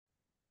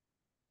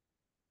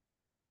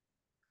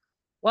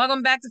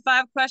Welcome back to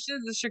Five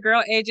Questions. This is your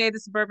girl, AJ, the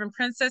Suburban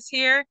Princess,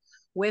 here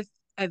with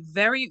a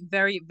very,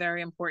 very,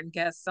 very important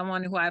guest,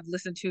 someone who I've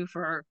listened to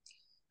for,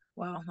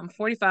 well, I'm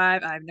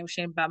 45. I have no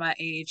shame about my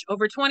age.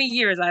 Over 20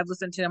 years, I've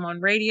listened to him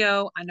on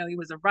radio. I know he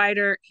was a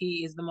writer.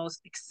 He is the most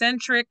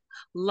eccentric,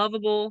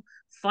 lovable,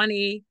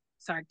 funny,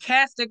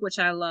 sarcastic, which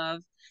I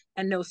love,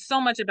 and knows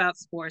so much about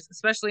sports,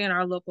 especially in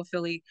our local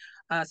Philly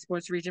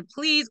sports region.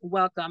 Please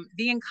welcome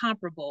the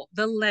incomparable,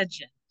 the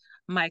legend,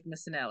 Mike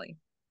Missanelli.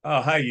 Oh,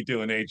 how you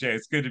doing, AJ?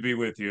 It's good to be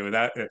with you.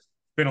 It's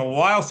been a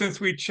while since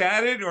we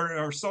chatted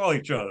or saw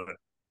each other.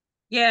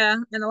 Yeah,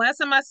 and the last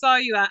time I saw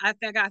you, I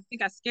think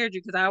I scared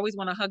you because I always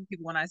want to hug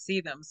people when I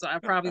see them. So I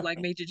probably like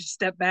made you just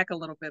step back a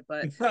little bit,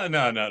 but No,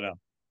 no, no, no.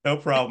 No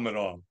problem at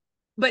all.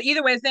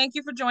 either way, thank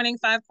you for joining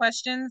Five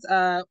Questions.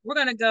 We're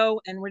gonna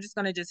go and we're just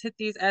gonna just hit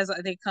these as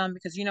they come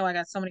because I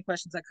got so many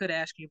questions I could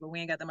ask you, but we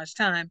ain't got that much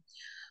time.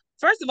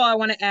 First of all, I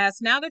want to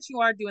ask now that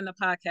you are doing the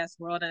podcast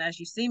world, and as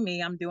you see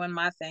me, I'm doing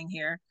my thing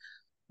here.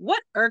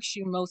 What irks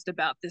you most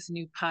about this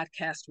new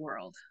podcast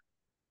world?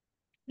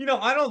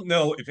 I don't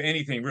know if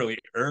anything really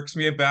irks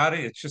me about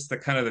it. It's just the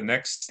kind of the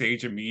next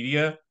stage of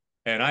media,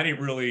 and I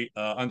didn't really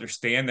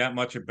understand that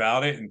much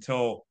about it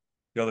until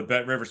the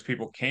Bet Rivers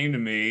people came to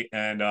me,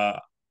 and I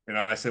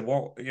said,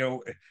 well,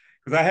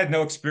 because I had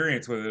no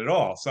experience with it at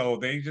all, so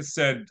they just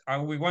said,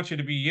 we want you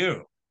to be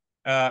you.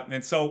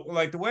 And so,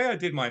 like the way I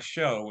did my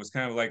show was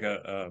kind of like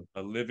a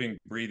living,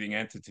 breathing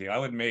entity. I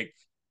would make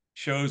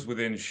shows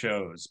within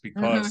shows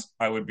Mm-hmm. because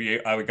I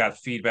would got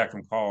feedback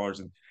from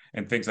callers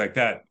and things like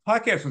that.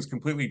 Podcast was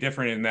completely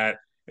different in that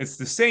it's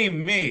the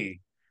same me,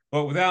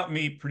 but without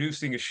me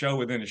producing a show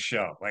within a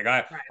show. Like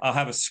Right, I'll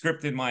have a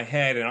script in my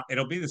head and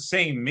it'll be the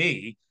same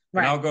me,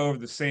 and right. I'll go over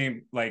the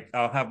same, like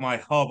I'll have my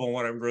hub on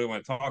what I really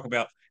want to talk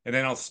about, and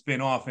then I'll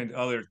spin off into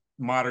other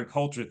modern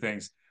culture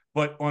things.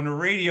 But on the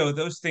radio,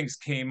 those things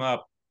came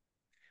up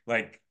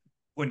like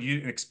when you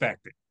didn't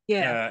expect it.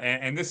 Yeah.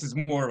 And this is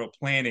more of a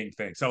planning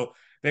thing. So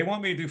they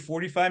want me to do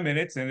 45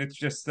 minutes, and it's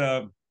just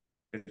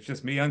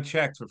me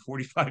unchecked for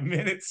 45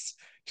 minutes,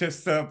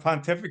 just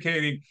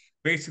pontificating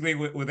basically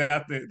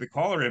without the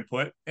caller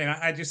input. And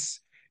I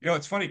just,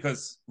 it's funny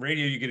because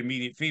radio, you get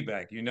immediate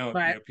feedback.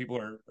 Right. People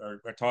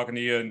are talking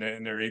to you and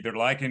they're either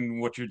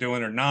liking what you're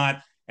doing or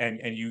not.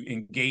 And you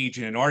engage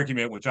in an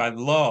argument, which I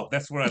love.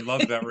 That's what I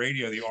love about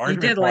radio, the You did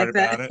argument part like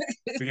that. about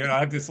it. But, I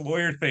have this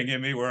lawyer thing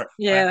in me where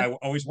Yeah. I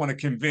always want to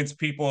convince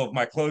people of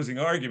my closing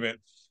argument.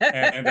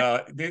 And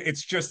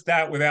it's just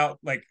that without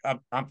like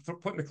I'm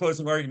putting the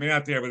closing argument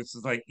out there, but it's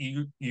just like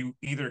you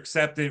either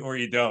accept it or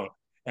you don't.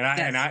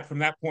 Yes. From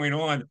that point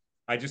on,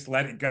 I just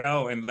let it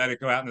go and let it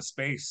go out into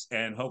space,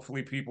 and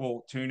hopefully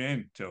people tune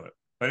in to it.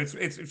 But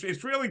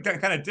it's really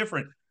kind of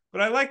different.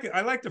 But I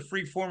like the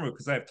free form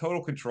because I have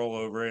total control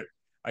over it.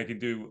 I can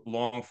do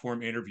long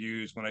form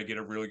interviews when I get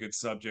a really good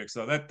subject.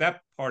 So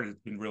that part has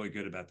been really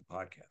good about the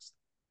podcast.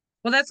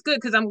 Well, that's good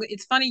because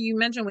it's funny you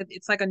mentioned with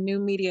it's like a new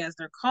media as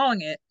they're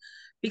calling it,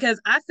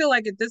 because I feel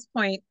like at this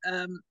point,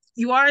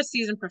 you are a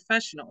seasoned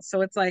professional.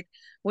 So it's like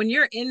when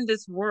you're in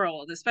this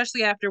world,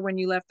 especially after when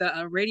you left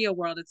the radio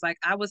world, it's like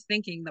I was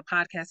thinking the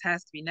podcast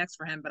has to be next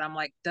for him, but I'm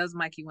like, does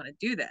Mikey want to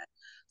do that?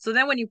 So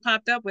then when you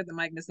popped up with the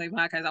Mike Missanelli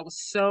podcast, I was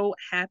so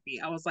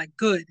happy. I was like,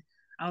 good.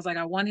 I was like,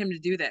 I want him to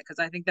do that because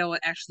I think that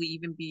would actually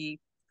even be,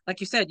 like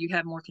you said, you'd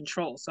have more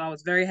control. So I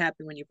was very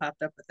happy when you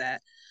popped up with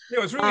that. Yeah,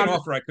 it was really an Um,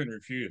 offer I couldn't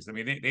refuse. I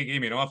mean, they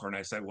gave me an offer, and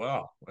I said,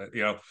 "Well,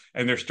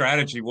 And their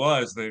strategy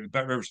was the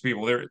Bet Rivers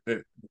people.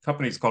 The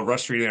company's called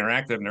Rush Street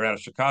Interactive, and they're out of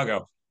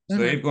Chicago. So mhm.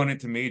 they've gone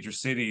into major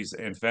cities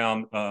and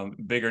found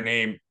bigger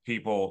name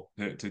people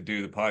to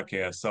do the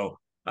podcast. So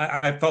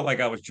I felt like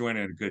I was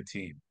joining a good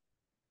team.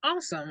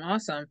 Awesome,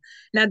 awesome.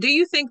 Now, do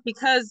you think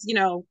because,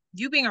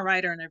 you being a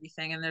writer and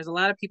everything, and there's a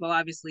lot of people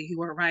obviously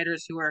who are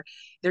writers who are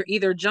they're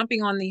either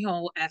jumping on the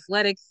whole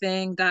athletic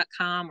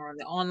thing.com or on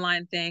the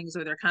online things,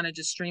 or they're kind of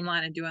just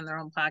streamlining doing their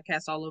own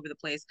podcasts all over the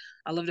place.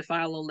 I love to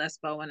follow a little Les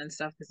Bowen and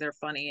stuff because they're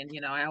funny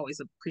and I always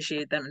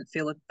appreciate them in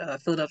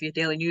Philadelphia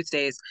Daily News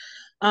days.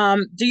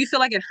 Do you feel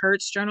like it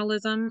hurts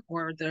journalism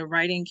or the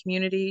writing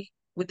community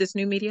with this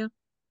new media?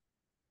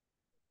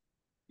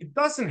 It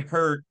doesn't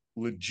hurt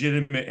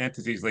legitimate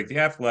entities like the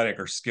Athletic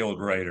or skilled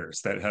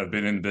writers that have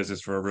been in business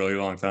for a really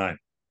long time.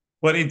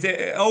 But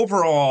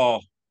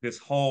overall, this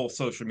whole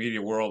social media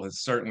world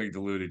has certainly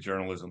diluted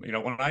journalism.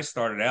 When I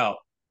started out,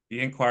 the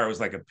Inquirer was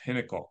like a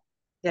pinnacle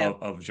Yeah.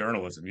 of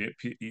journalism.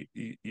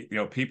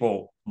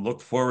 People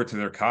looked forward to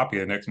their copy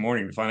the next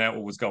morning to find out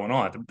what was going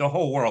on. The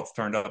whole world's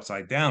turned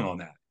upside down on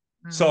that.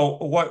 Mhm. So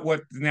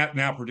what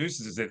now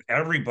produces is that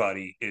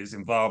everybody is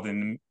involved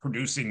in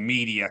producing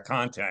media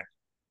content.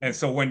 And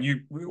so when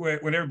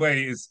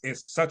everybody is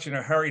such in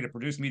a hurry to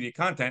produce media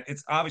content,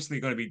 it's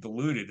obviously going to be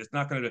diluted. It's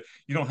not going to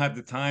you don't have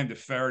the time to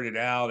ferret it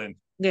out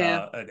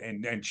Yeah.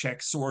 and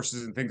check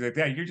sources and things like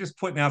that. You're just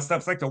putting out stuff.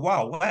 It's like the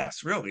Wild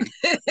West, really.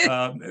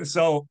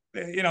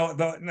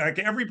 Like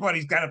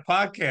everybody's got a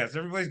podcast,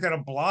 everybody's got a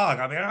blog.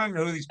 I mean, I don't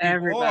know who these people are,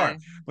 Everybody.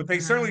 but they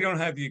certainly Mhm. don't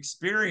have the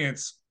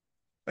experience.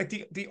 Like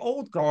the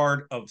old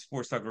guard of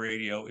sports talk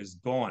radio is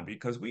gone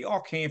because we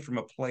all came from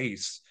a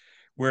place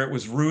where it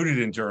was rooted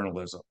in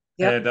journalism.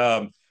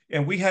 Yep.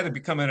 And we had to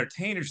become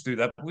entertainers through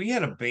that. But we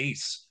had a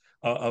base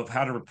of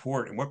how to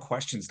report and what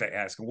questions to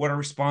ask and what our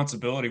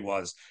responsibility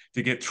was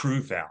to get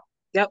truth out.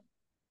 Yep.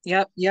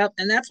 Yep. Yep.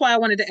 And that's why I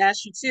wanted to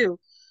ask you too,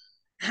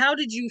 how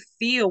did you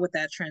feel with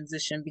that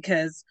transition?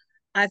 Because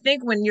I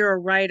think when you're a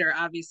writer,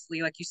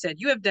 obviously, like you said,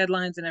 you have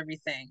deadlines and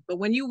everything. But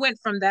when you went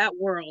from that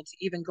world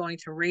to even going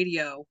to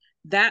radio,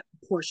 that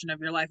portion of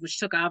your life, which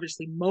took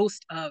obviously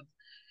most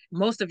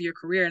of your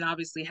career, and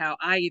obviously how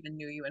I even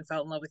knew you and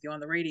fell in love with you on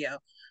the radio.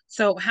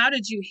 So how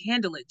did you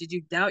handle it? Did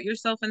you doubt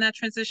yourself in that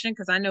transition?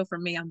 Because I know for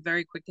me, I'm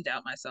very quick to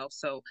doubt myself.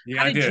 So Yeah,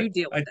 how I did did. you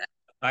deal with I that?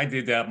 I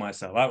did that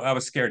myself. I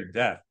was scared to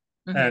death.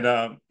 Hmm. And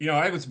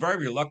I was very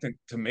reluctant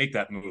to make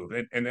that move.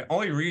 And the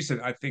only reason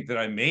I think that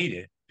I made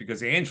it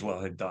because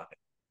Angelo had done it.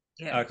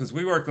 Yeah. Because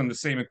we worked on the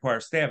same Inquirer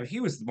staff, but he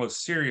was the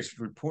most serious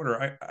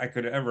reporter I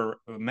could ever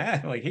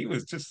imagine. Like he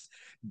was just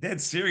dead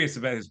serious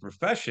about his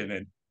profession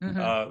and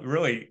Hmm.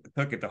 really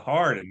took it to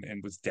heart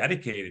and was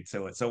dedicated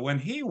to it. So when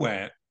he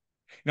went,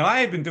 I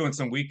had been doing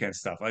some weekend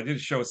stuff. I did a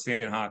show with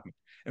Stan Hockman,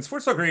 and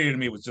Sports Talk Radio to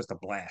me was just a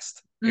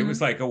blast. It was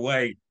Hmm. like a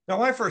way. Now,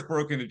 when I first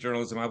broke into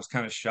journalism, I was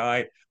kind of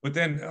shy, but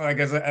then, like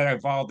as I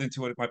evolved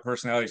into it, my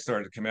personality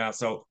started to come out.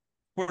 So,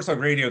 Sports Talk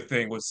Radio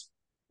thing was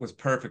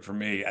perfect for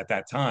me at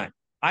that time.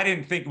 I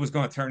didn't think it was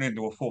going to turn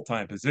into a full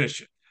time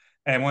position,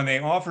 and when they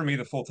offered me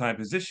the full time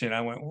position, I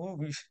went, well.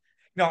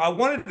 I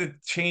wanted to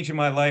change in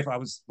my life. I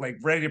was like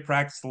ready to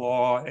practice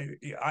law.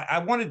 I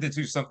wanted to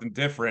do something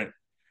different.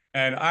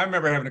 And I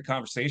remember having a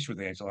conversation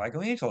with Angela. I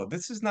go, Angela,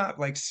 this is not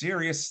like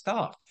serious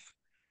stuff.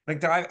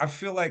 Like I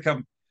feel like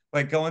I'm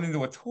like going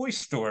into a toy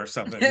store or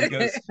something. He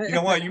goes, you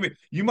know what?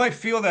 You might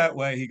feel that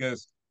way. He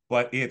goes,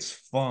 but it's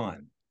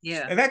fun.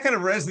 Yeah. And that kind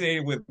of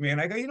resonated with me. And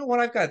I go, you know what?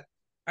 I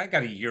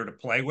got a year to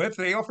play with.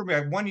 They offered me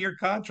a 1 year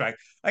contract.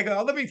 I go,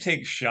 oh, let me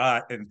take a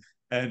shot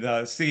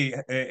and see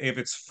if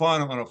it's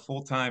fun on a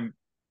full time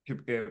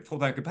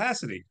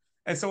capacity.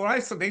 And so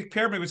when they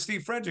paired me with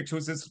Steve Fredericks,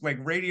 who's this like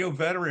radio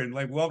veteran,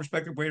 like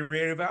well-respected radio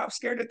veteran, I'm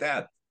scared to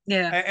death.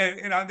 Yeah.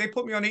 And they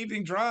put me on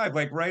Evening Drive,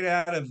 like right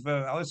out of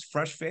I was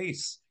fresh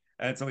face.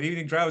 And so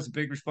Evening Drive was a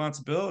big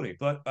responsibility.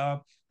 But I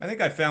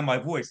think I found my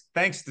voice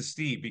thanks to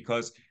Steve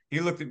because he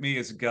looked at me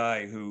as a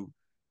guy who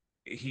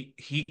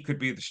he could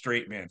be the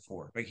straight man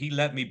for. Like he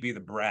let me be the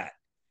brat.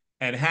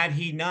 And had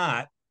he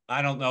not,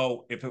 I don't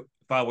know if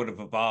I would have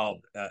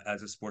evolved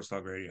as a sports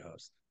talk radio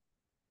host.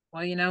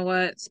 Well, you know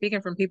what?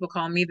 Speaking from people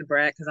calling me the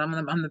brat because I'm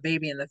the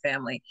baby in the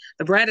family.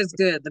 The brat is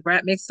good. The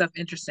brat makes stuff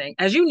interesting.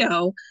 As you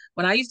know,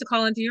 when I used to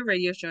call into your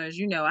radio show, as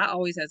you know, I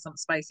always had something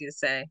spicy to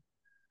say.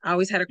 I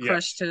always had a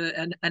crush Yes.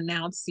 to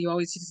announce. You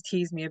always just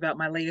tease me about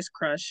my latest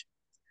crush.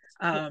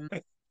 Um,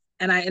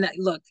 and I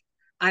look,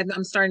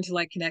 I'm starting to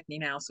like Konechny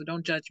now, so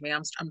don't judge me.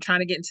 I'm trying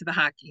to get into the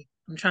hockey.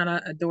 I'm trying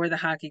to adore the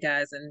hockey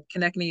guys, and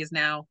Konechny is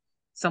now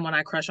someone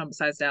I crush on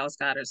besides Dallas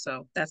Goddard.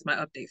 So that's my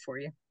update for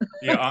you.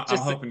 Yeah, I'm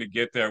Just hoping to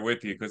get there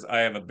with you because I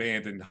have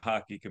abandoned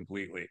hockey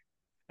completely,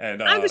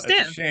 and I it's a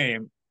understand.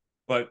 shame.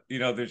 But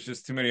there's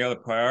just too many other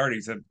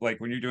priorities. And like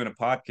when you're doing a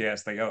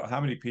podcast, like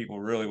how many people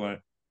really want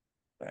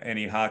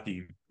any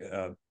hockey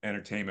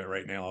entertainment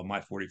right now on my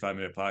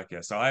 45-minute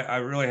podcast? So I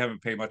really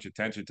haven't paid much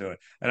attention to it,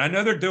 and I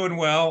know they're doing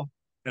well,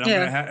 and I'm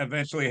Yeah, going to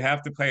eventually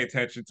have to pay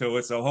attention to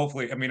it. So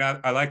hopefully, I mean,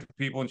 I like the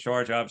people in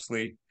charge,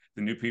 obviously,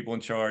 the new people in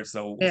charge.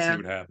 So we'll see yeah.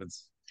 what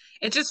happens.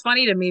 It's just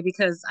funny to me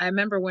because I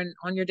remember when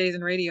on your days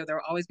in radio, there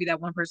will always be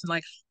that one person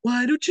like,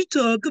 why don't you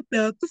talk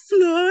about the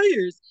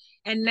Flyers?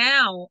 And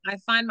now I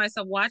find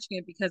myself watching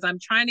it because I'm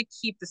trying to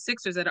keep the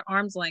Sixers at an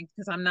arm's length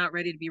because I'm not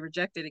ready to be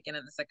rejected again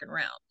in the second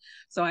round.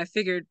 So I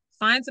figured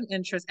find some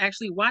interest,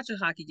 actually watch a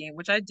hockey game,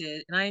 which I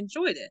did, and I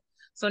enjoyed it.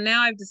 So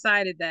now I've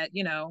decided that,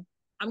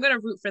 I'm going to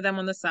root for them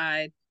on the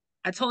side.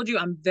 I told you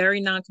I'm very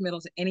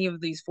non-committal to any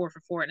of these 4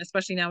 for 4, and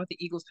especially now with the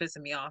Eagles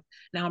pissing me off.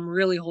 Now I'm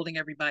really holding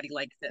everybody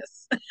like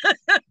this.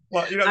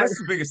 Well, I, that's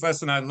the biggest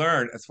lesson I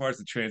learned as far as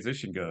the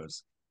transition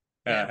goes.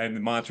 yeah, And the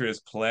mantra is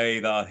play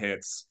the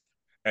hits,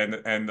 and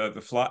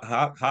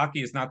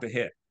hockey is not the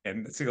hit.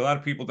 And see, a lot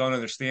of people don't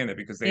understand it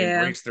because they yeah,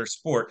 embrace their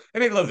sport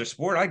and they love their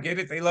sport. I get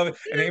it; they love it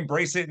and they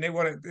embrace it and they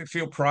want to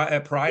feel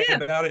pride yeah,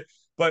 about it.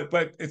 But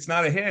it's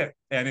not a hit.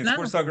 And in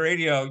sports no, talk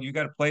radio, you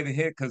got to play the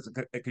hit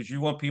because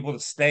you want people to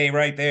stay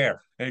right there.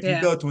 And if you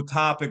yeah. go to a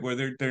topic where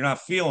they're not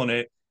feeling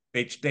it,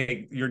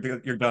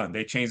 you're done.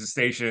 They change the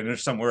station and they're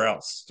somewhere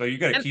else. So you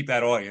got to And keep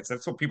that audience.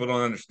 That's what people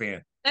don't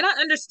understand. and I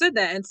understood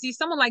that. And see,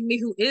 someone like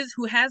me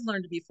who has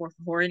learned to be 4 for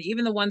 4, and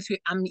even the ones who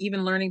I'm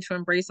even learning to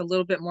embrace a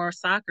little bit more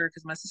soccer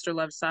because my sister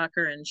loves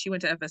soccer and she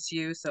went to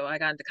FSU, so I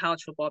got into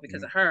college football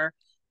because Mm-hmm. of her.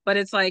 But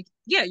it's like,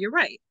 yeah, you're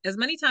right. As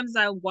many times as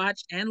I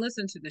watch and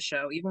listen to the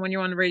show, even when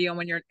you're on the radio and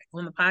when you're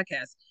on the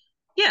podcast,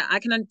 yeah, I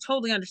can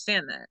totally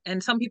understand that.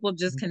 And some people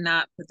just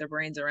cannot put their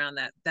brains around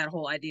that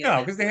whole idea No, that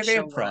because the they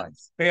show have pride.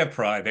 runs. They have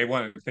pride. They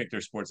want to think their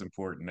sport's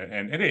important,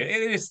 and it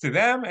is to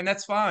them, and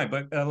that's fine.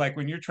 But like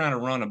when you're trying to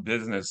run a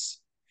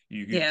business,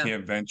 you Yeah.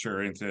 can't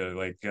venture into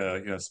like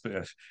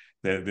the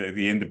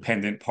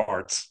independent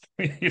parts.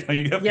 You have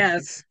to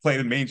Yes. play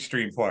the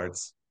mainstream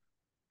parts.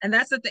 And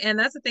that's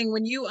the thing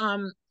when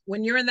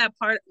you're in that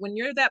part when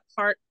you're that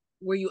part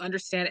where you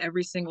understand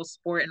every single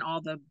sport and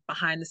all the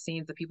behind the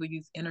scenes, the people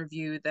you've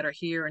interviewed that are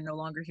here and no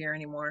longer here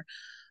anymore.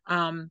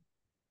 Um,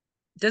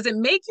 does it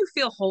make you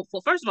feel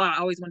hopeful? First of all, I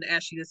always wanted to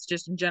ask you this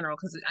just in general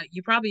because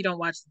you probably don't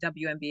watch the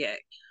WNBA,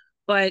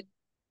 but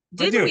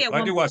I didn't we do. at I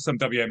one do watch some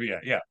WNBA.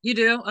 Yeah. you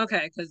do?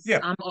 Okay, because Yeah.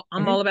 I'm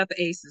Hmm. all about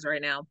the aces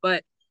right now.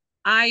 But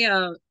I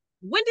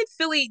when did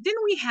Philly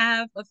didn't we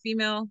have a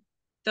female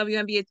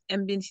WNBA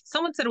and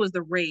someone said it was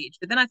the Rage,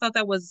 but then I thought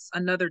that was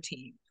another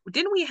team.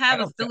 Didn't we have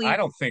a I Philly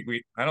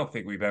don't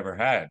think we've ever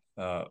had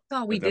thought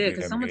a we did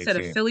because someone WNBA said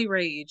a team. Philly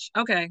Rage.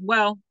 Okay,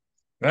 well,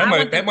 I want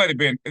That them might have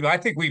been. I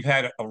think we've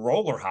had a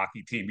roller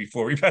hockey team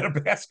before. We've had a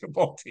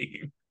basketball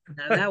team.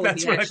 now that would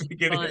be That's what I actually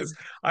think it is.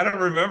 fun. I don't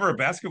remember a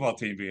basketball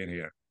team being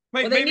here.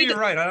 Well, Maybe you're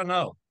right. I don't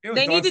know. It was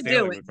they need Dawn to do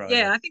Staley it. would probably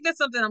Yeah, know. I think that's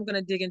something I'm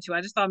gonna dig into. I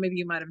just thought maybe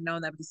you might have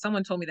known that because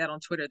someone told me that on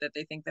Twitter that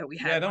they think that we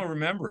Yeah, had I one. don't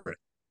remember it.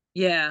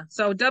 Yeah.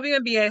 So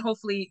WNBA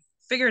hopefully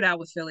figure it out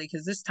with Philly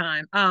because this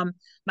time.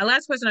 My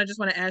last question I just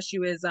want to ask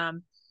you is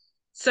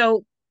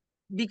so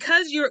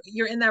because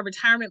you're in that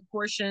retirement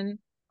portion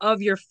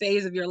of your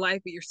phase of your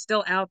life, but you're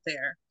still out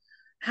there,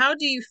 how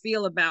do you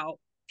feel about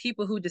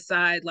people who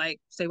decide, like,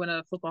 say, when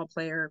a football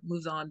player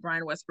moves on,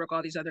 Brian Westbrook,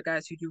 all these other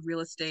guys who do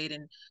real estate,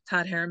 and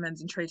Todd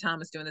Harriman's and Trey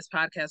Thomas doing this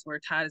podcast where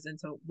Todd is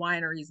into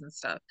wineries and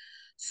stuff.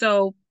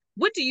 So,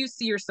 what do you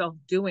see yourself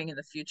doing in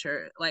the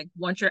future? Like,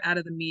 once you're out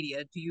of the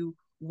media, do you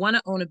want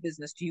to own a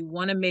business? Do you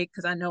want to make?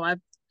 Because I know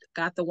I've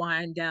got the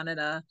wine down at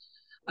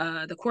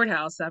the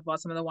courthouse. I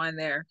bought some of the wine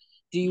there.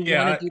 Do you want to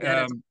Yeah, do that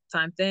as a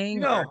time you thing,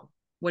 or know,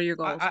 what are your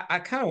goals? I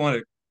kind of want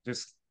to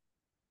just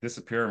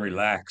disappear and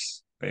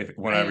relax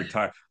when I Eh,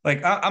 retire.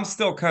 Like I'm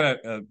still kind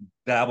of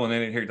dabbling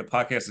in it here. The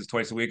podcast is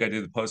twice a week. I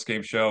do the post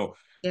game show,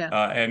 yeah,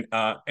 and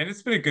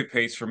it's been a good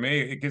pace for me.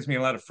 It gives me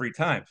a lot of free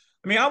time.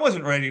 I mean, I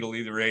wasn't ready to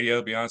leave the radio,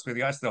 to be honest with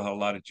you. I still have a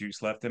lot of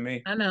juice left in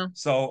me. I know.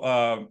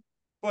 So,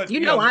 but You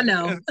you know, know, I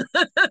know.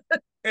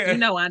 You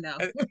know, I know.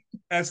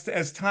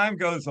 as time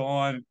goes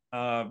on,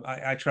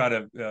 I try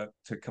to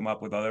come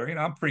up with other. You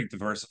know, I'm a pretty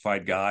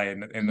diversified guy,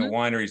 and the Hmm.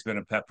 winery's been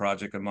a pet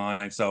project of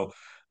mine. So,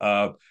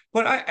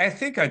 but I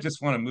think I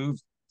just want to move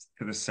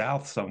to the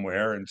south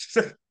somewhere and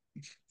just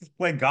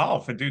play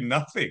golf and do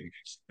nothing.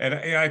 And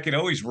I can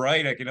always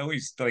write. I can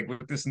always like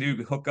with this new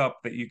hookup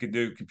that you can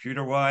do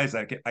computer wise.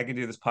 I can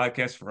do this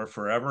podcast for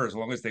forever as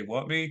long as they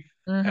want me,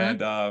 Hmm.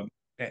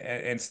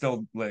 and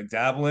still like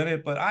dabble in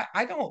it. But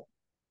I don't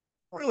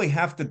really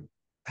have to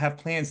have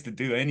plans to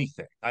do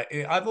anything.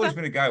 I've always Okay.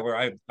 been a guy where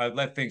I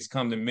let things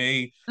come to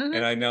me, Hmm.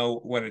 and I know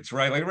when it's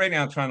right. Like right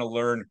now, I'm trying to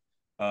learn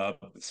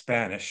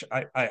Spanish.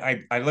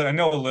 I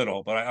know a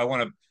little, but I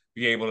want to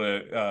be able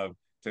to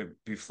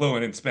be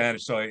fluent in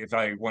Spanish. So if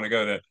I want to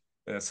go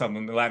to some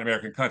Latin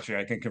American country,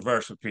 I can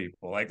converse with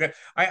people like that.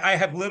 I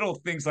have little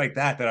things like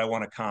that that I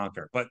want to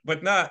conquer,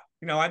 but not.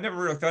 You know, I never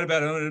really thought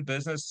about owning a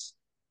business.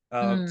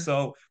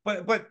 Mm.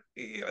 But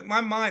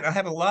my mind, I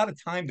have a lot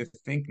of time to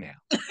think now.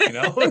 You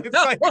know, it's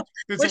like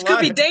Which could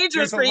be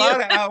dangerous there's a for you.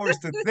 lot of hours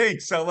to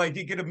think. So like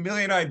you get a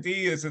million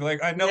ideas, and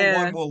like I know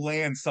Yeah. one will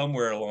land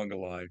somewhere along the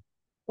line.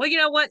 Well, you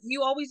know what?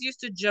 You always used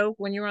to joke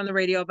when you were on the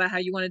radio about how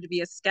you wanted to be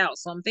a scout.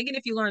 So I'm thinking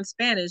if you learn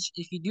Spanish,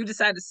 if you do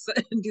decide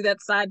to do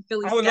that side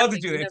Philly I would love to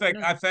scouting, do you that. never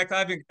know. In fact,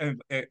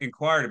 I've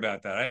inquired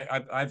about that.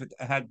 I've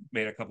had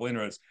made a couple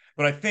inroads,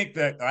 but I think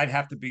that I'd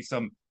have to be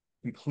some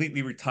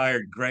completely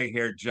retired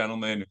gray-haired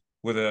gentleman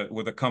with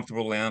a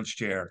comfortable lounge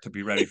chair to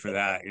be ready for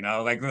that. You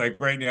know, like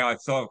right now, I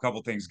still have a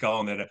couple things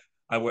going that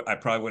I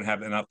probably wouldn't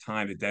have enough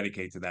time to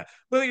dedicate to that.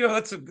 But you know,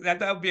 that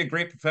would be a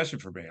great profession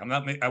for me.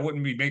 I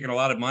wouldn't be making a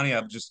lot of money.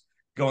 I'm just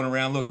going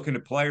around looking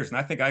at players, and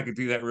I think I could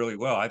do that really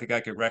well. I think I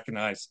could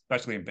recognize,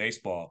 especially in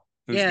baseball,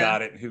 who's Yeah.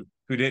 got it, who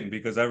didn't,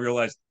 because I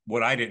realized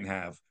what I didn't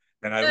have,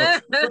 and I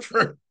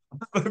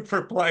look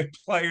for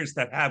players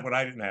that have what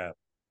I didn't have.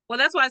 Well,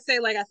 that's why I say,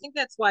 like, I think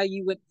that's why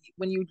you would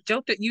when you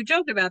joked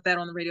about that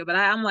on the radio, but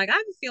I'm like, I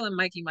have a feeling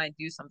Mikey might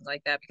do something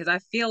like that because I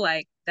feel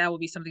like that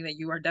would be something that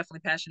you are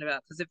definitely passionate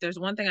about. Because if there's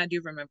one thing I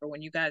do remember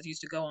when you guys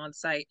used to go on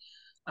site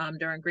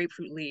during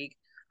Grapefruit League,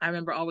 I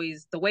remember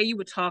always the way you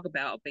would talk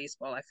about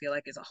baseball. I feel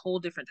like is a whole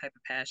different type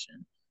of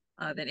passion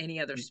than any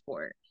other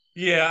sport.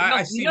 Yeah, I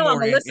You see know, I'm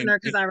more a listener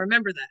because I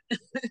remember that.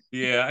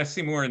 yeah, I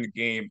see more in the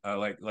game.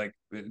 Like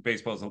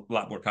baseball is a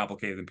lot more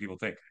complicated than people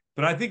think.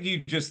 But I think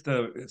you just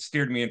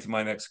steered me into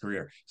my next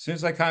career. As soon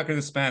as I conquer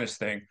the Spanish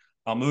thing,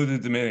 I'll move to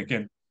the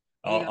Dominican.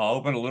 There you go. I'll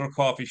open a little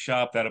coffee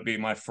shop. That'll be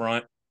my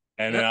front,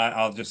 and then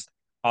Yep.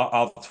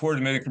 I'll tour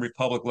Dominican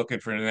Republic looking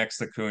for the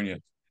next Acuna.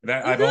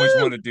 That I've always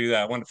Woohoo! wanted to do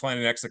that. I want to find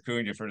the next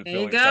Acuna for the There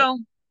you Phillies. So go.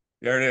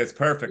 there it is.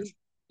 Perfect. You,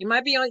 you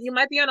might be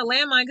on a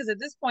landmine because at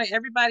this point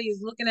everybody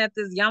is looking at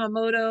this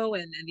Yamamoto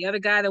and the other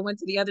guy that went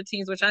to the other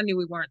teams, which I knew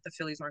we weren't. The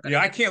Phillies weren't going Yeah,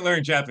 to I get. can't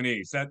learn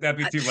Japanese. That'd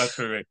be I, too much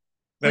for me.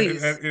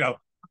 please, You know,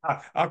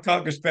 I'll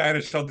conquer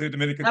Spanish. I'll do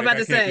Dominican I'm thing. about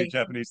I to can't do say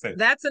Japanese thing.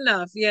 that's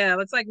enough. Yeah,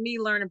 it's like me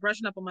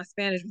brushing up on my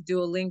Spanish with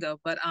Duolingo.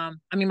 But I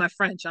mean my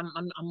French. I'm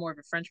more of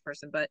a French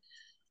person. But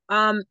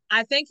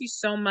I thank you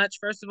so much,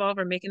 first of all,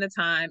 for making the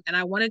time. And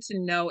I wanted to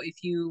know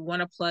if you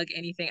want to plug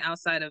anything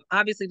outside of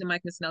obviously the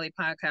Mike Missanelli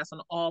podcast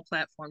on all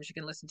platforms you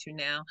can listen to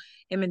now.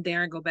 Him and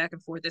Darren go back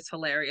and forth. It's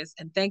hilarious.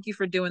 And thank you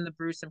for doing the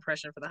Bruce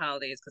impression for the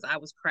holidays because I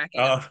was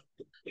cracking up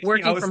I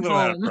working was a from little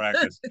out of home.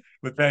 practice,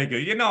 but thank you.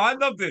 I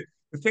love the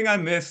thing I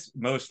miss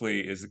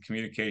mostly is the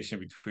communication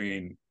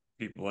between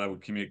people I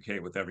would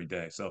communicate with every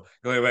day. So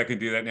the only way I can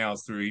do that now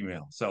is through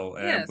email. So,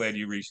 and I'm glad Yes.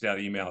 you reached out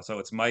email. So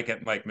it's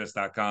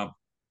mike@mikemiss.com.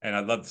 And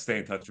I'd love to stay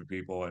in touch with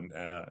people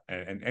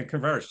and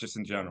converse just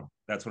in general.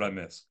 That's what I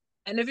miss.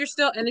 And if you're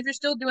still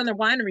doing the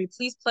winery,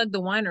 please plug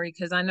the winery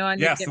because I know I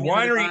need to Yes, get the me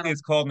another winery bottle.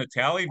 is called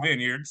Natali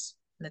Vineyards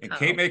in Cape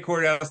Natal. May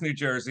Courthouse, New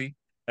Jersey.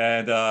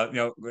 And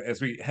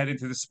as we head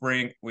into the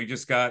spring, we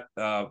just got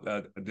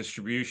a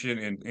distribution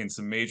in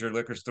some major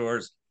liquor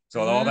stores. So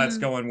all that's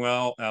Mm, going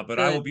well. But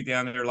I will good. be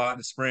down there a lot in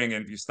the spring.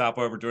 And if you stop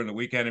over during the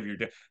weekend, if you're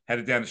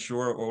headed down the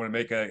shore or want to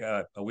make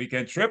a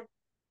weekend trip,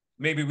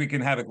 maybe we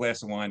can have a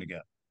glass of wine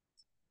together.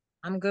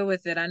 I'm good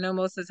with it. I know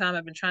most of the time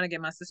I've been trying to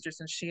get my sister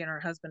since she and her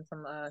husband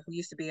from who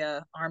used to be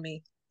a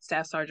army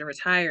staff sergeant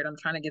retired. I'm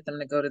trying to get them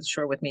to go to the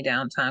shore with me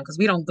downtown because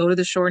we don't go to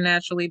the shore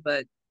naturally,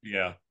 but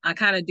Yeah. I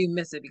kind of do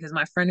miss it because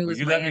my friend who Well, lives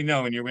you in let me Miami,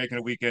 know when you're making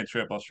a weekend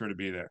trip. I'll sure to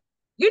be there.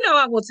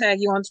 I will tag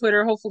you on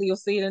Twitter. Hopefully you'll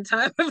see it in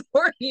time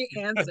before you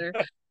answer.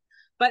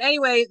 But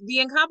anyway, the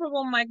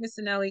incomparable Mike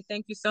Missanelli,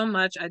 thank you so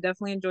much. I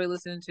definitely enjoy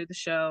listening to the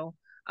show.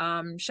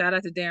 Shout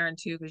out to Darren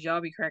too, because y'all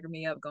be cracking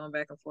me up going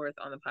back and forth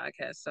on the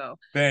podcast. So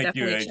Thank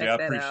you, definitely AJ. check I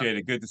that out. appreciate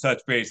it. Good to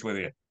touch base with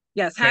you.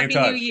 Yes, Stay in happy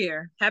new touch.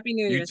 year. Happy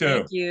new You year. too.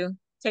 Thank you.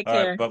 Take All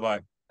right. care. Bye bye.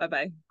 Bye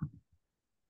bye.